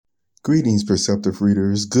Greetings, perceptive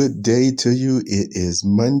readers. Good day to you. It is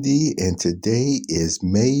Monday, and today is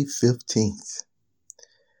May 15th.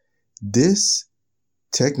 This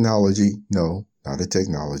technology, no, not a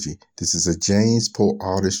technology. This is a James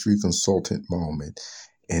PoeArtistry consultant moment,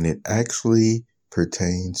 and it actually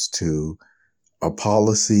pertains to a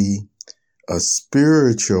policy, a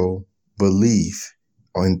spiritual belief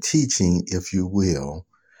on teaching, if you will,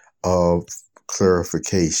 of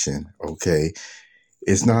clarification, okay?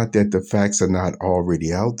 It's not that the facts are not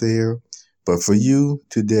already out there, but for you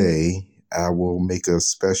today, I will make a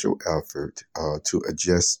special effort to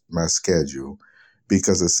adjust my schedule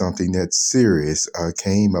because of something that's serious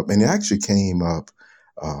came up. And it actually came up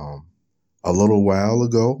a little while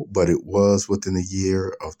ago, but it was within the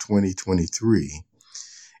year of 2023.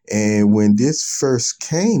 And when this first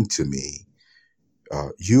came to me,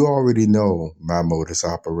 you already know my modus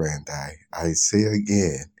operandi. I say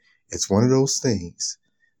again, it's one of those things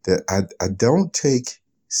that I don't take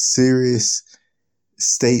serious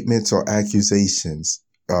statements or accusations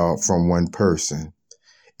from one person.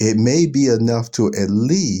 It may be enough to at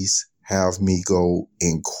least have me go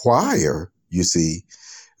inquire, you see.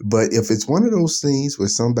 But if it's one of those things where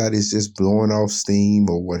somebody's just blowing off steam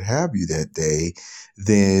or what have you that day,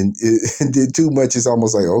 then too much is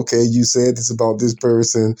almost like, okay, you said this about this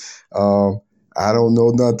person. I don't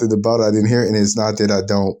know nothing about it. I didn't hear it. And it's not that I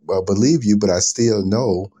don't believe you, but I still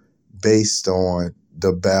know based on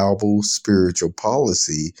the Bible spiritual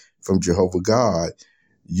policy from Jehovah God,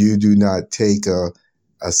 you do not take a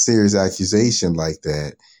serious accusation like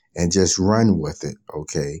that and just run with it,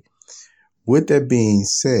 okay? With that being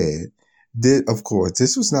said, of course,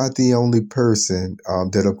 this was not the only person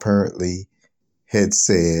that apparently had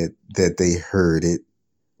said that they heard it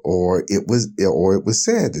or it was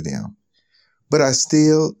said to them. But I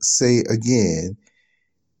still say again,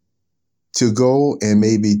 to go and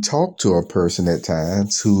maybe talk to a person at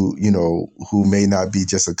times who may not be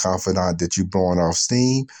just a confidant that you're blowing off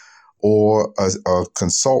steam, or a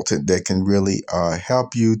consultant that can really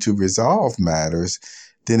help you to resolve matters,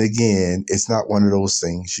 then again, it's not one of those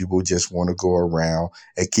things you will just want to go around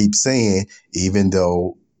and keep saying, even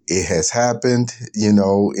though it has happened, in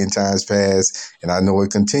times past, and I know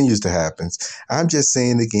it continues to happen. I'm just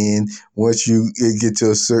saying again, once you get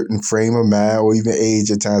to a certain frame of mind or even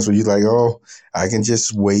age at times where you're like, oh, I can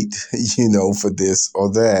just wait, for this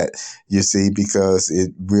or that, you see, because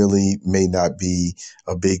it really may not be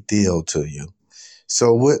a big deal to you.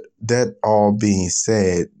 So with that all being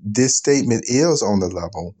said, this statement is on the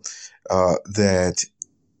level that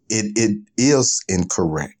it is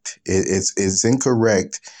incorrect. It's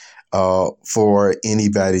incorrect for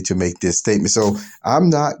anybody to make this statement. So I'm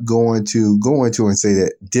not going to go into and say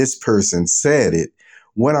that this person said it.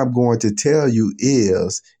 What I'm going to tell you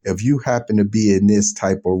is, if you happen to be in this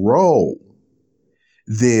type of role,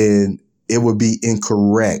 then it would be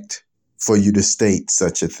incorrect for you to state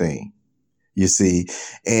such a thing. You see,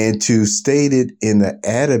 and to state it in an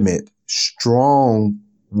adamant, strong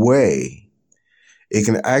way, it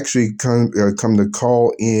can actually come to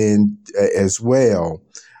call in as well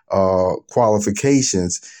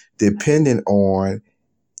qualifications, depending on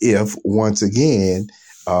if, once again,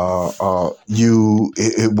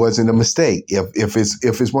 it wasn't a mistake. If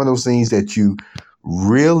it's one of those things that you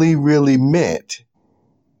really, really meant,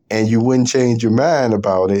 and you wouldn't change your mind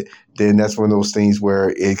about it, then that's one of those things where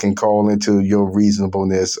it can call into your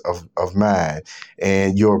reasonableness of mind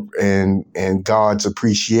and and God's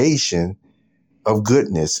appreciation of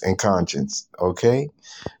goodness and conscience. Okay.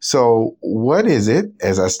 So what is it?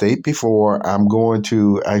 As I stated before, I'm going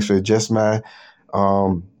to actually adjust my,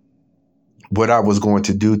 what I was going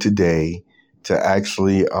to do today to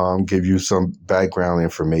actually give you some background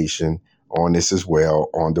information on this as well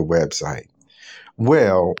on the website.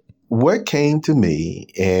 Well, what came to me,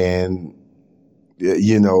 and,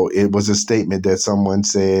 it was a statement that someone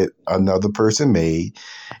said another person made,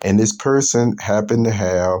 and this person happened to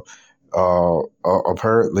have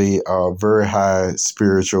apparently very high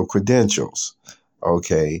spiritual credentials.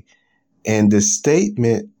 Okay. And the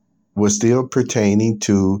statement was still pertaining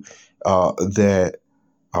to that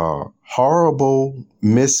horrible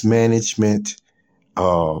mismanagement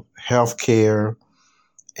of healthcare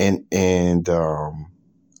and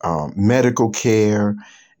medical care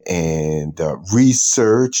and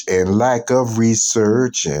research and lack of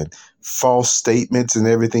research and false statements and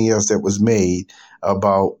everything else that was made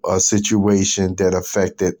about a situation that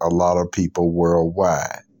affected a lot of people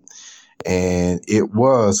worldwide. And it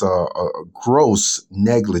was a gross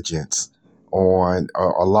negligence on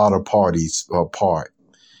a lot of parties' part.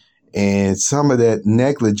 And some of that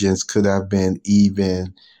negligence could have been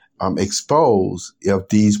even expose if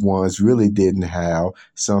these ones really didn't have,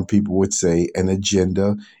 some people would say, an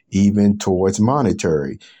agenda even towards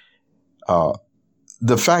monetary.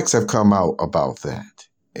 The facts have come out about that.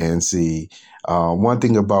 And see, one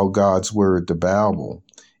thing about God's word, the Bible,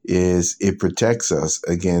 is it protects us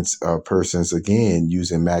against persons, again,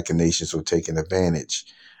 using machinations or taking advantage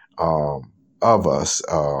of us.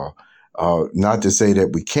 Not to say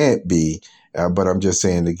that we can't be, but I'm just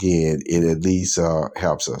saying, again, it at least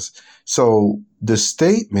helps us. So the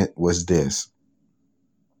statement was this,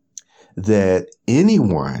 that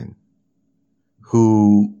anyone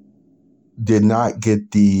who did not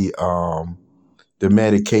get the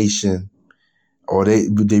medication, or they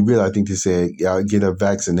really, I think they said, get a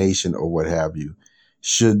vaccination or what have you,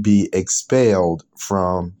 should be expelled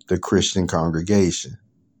from the Christian congregation.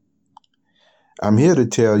 I'm here to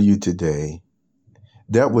tell you today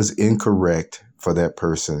that was incorrect for that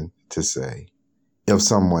person to say. If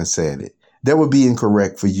someone said it, that would be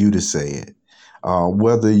incorrect for you to say it,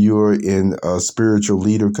 whether you're in a spiritual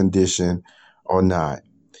leader condition or not.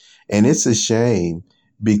 And it's a shame,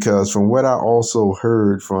 because from what I also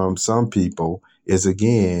heard from some people is,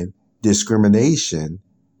 again, discrimination,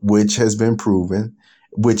 which has been proven,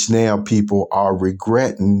 which now people are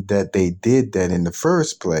regretting that they did that in the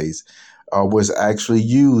first place, was actually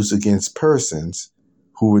used against persons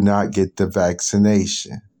who would not get the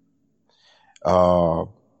vaccination.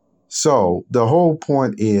 So the whole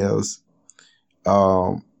point is,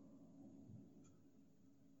 from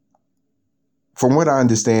what I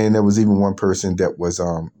understand, there was even one person that was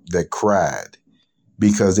that cried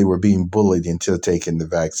because they were being bullied into taking the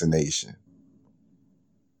vaccination.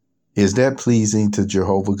 Is that pleasing to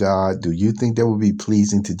Jehovah God? Do you think that would be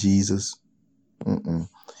pleasing to Jesus?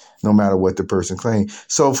 No matter what the person claimed.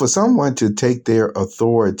 So for someone to take their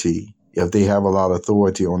authority, if they have a lot of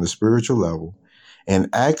authority on the spiritual level, and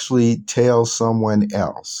actually tell someone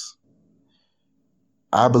else,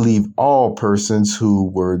 I believe all persons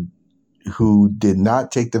who did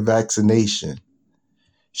not take the vaccination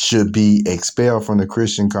should be expelled from the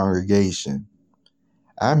Christian congregation.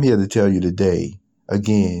 I'm here to tell you today,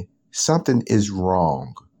 again, something is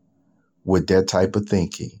wrong with that type of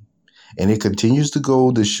thinking. And it continues to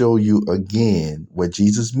go to show you again what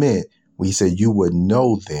Jesus meant when he said you would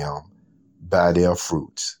know them by their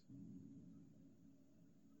fruits.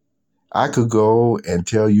 I could go and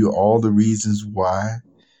tell you all the reasons why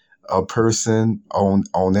a person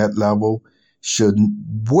on that level should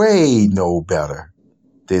way know better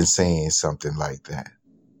than saying something like that.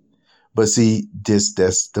 But see,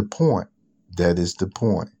 that's the point. That is the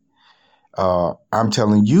point. I'm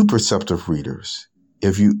telling you, perceptive readers,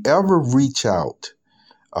 if you ever reach out,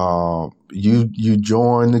 you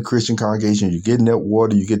join the Christian congregation, you get in that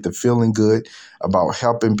water, you get the feeling good about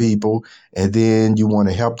helping people, and then you want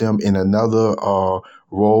to help them in another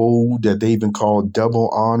role that they even call double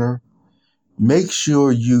honor, make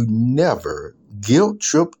sure you never guilt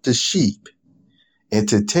trip the sheep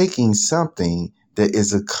into taking something that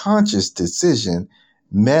is a conscious decision,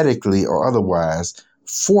 medically or otherwise,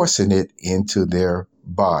 forcing it into their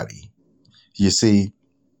body. You see,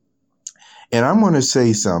 and I'm going to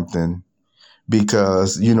say something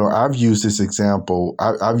because, I've used this example.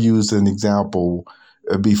 I've used an example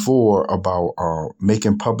before about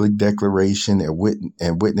making public declaration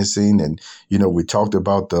and witnessing. And, we talked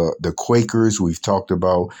about the Quakers. We've talked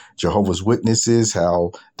about Jehovah's Witnesses,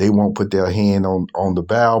 how they won't put their hand on the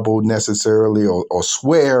Bible necessarily or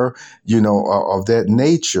swear, of that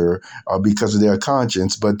nature because of their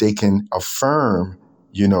conscience, but they can affirm,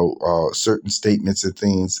 certain statements and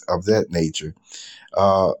things of that nature.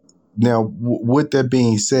 Now, with that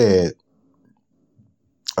being said,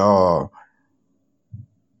 I'm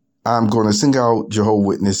going to single out Jehovah's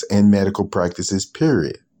Witness and medical practices,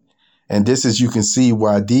 period. And this is, you can see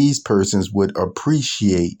why these persons would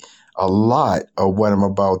appreciate a lot of what I'm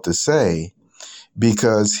about to say,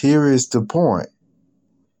 because here is the point.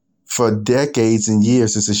 For decades and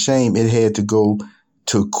years, it's a shame it had to go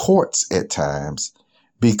to courts at times,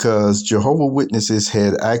 because Jehovah's Witnesses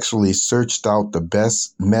had actually searched out the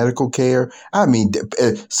best medical care. I mean,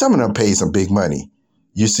 some of them paid some big money.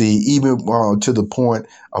 You see, even to the point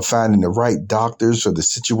of finding the right doctors for the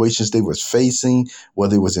situations they was facing,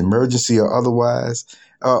 whether it was emergency or otherwise.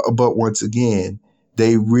 But once again,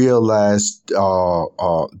 they realized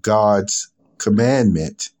God's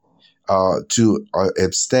commandment to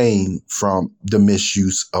abstain from the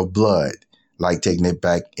misuse of blood, like taking it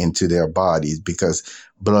back into their bodies, because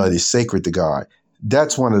blood is sacred to God.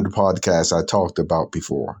 That's one of the podcasts I talked about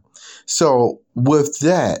before. So with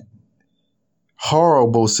that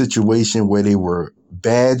horrible situation where they were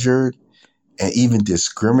badgered and even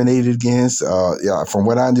discriminated against. From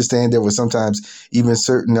what I understand, there was sometimes even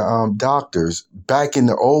certain doctors back in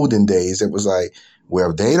the olden days. It was like,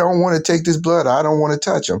 well, they don't want to take this blood, I don't want to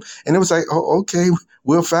touch them. And it was like, oh, okay,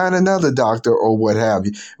 we'll find another doctor or what have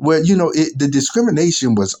you. Well, the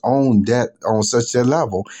discrimination was on such a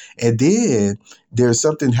level. And then there's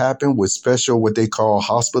something happened with special, what they call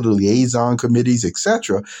hospital liaison committees,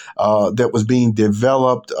 etc., that was being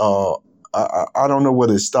developed. I don't know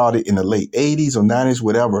whether it started in the late 80s or 90s,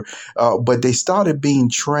 whatever, but they started being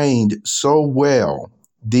trained so well,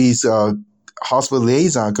 these hospital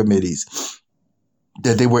liaison committees,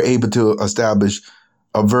 that they were able to establish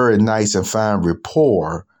a very nice and fine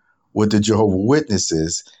rapport with the Jehovah's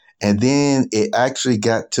Witnesses. And then it actually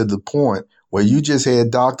got to the point where you just had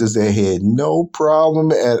doctors that had no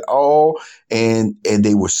problem at all, and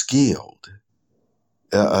they were skilled.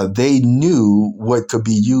 They knew what could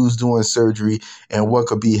be used during surgery and what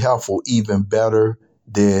could be helpful even better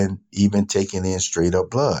than even taking in straight up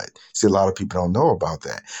blood. See, a lot of people don't know about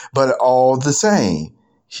that. But all the same,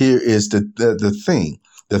 here is the thing,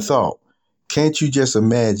 the thought. Can't you just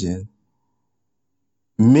imagine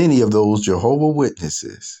many of those Jehovah's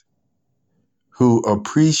Witnesses who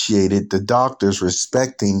appreciated the doctors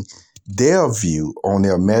respecting their view on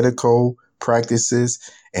their medical practices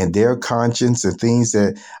and their conscience and things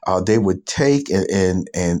that they would take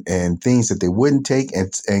and things that they wouldn't take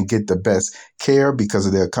and get the best care because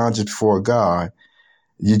of their conscience before God?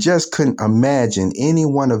 You just couldn't imagine any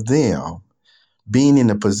one of them being in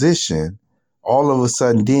a position all of a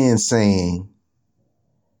sudden then saying,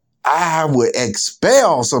 I would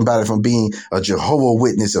expel somebody from being a Jehovah's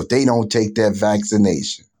Witness if they don't take that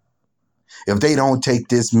vaccination, if they don't take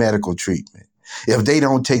this medical treatment, if they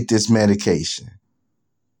don't take this medication.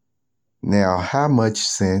 Now, how much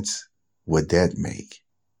sense would that make?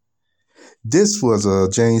 This was a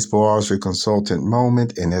James PoeArtistry consultant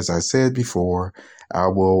moment. And as I said before, I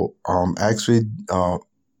will actually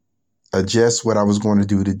adjust what I was going to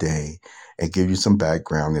do today and give you some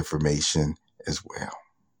background information as well.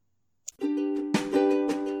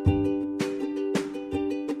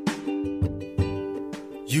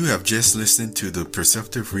 You have just listened to the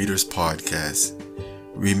Perceptive Readers Podcast.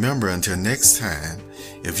 Remember, until next time,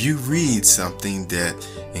 if you read something that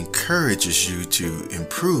encourages you to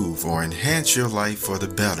improve or enhance your life for the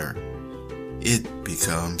better, it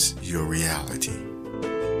becomes your reality.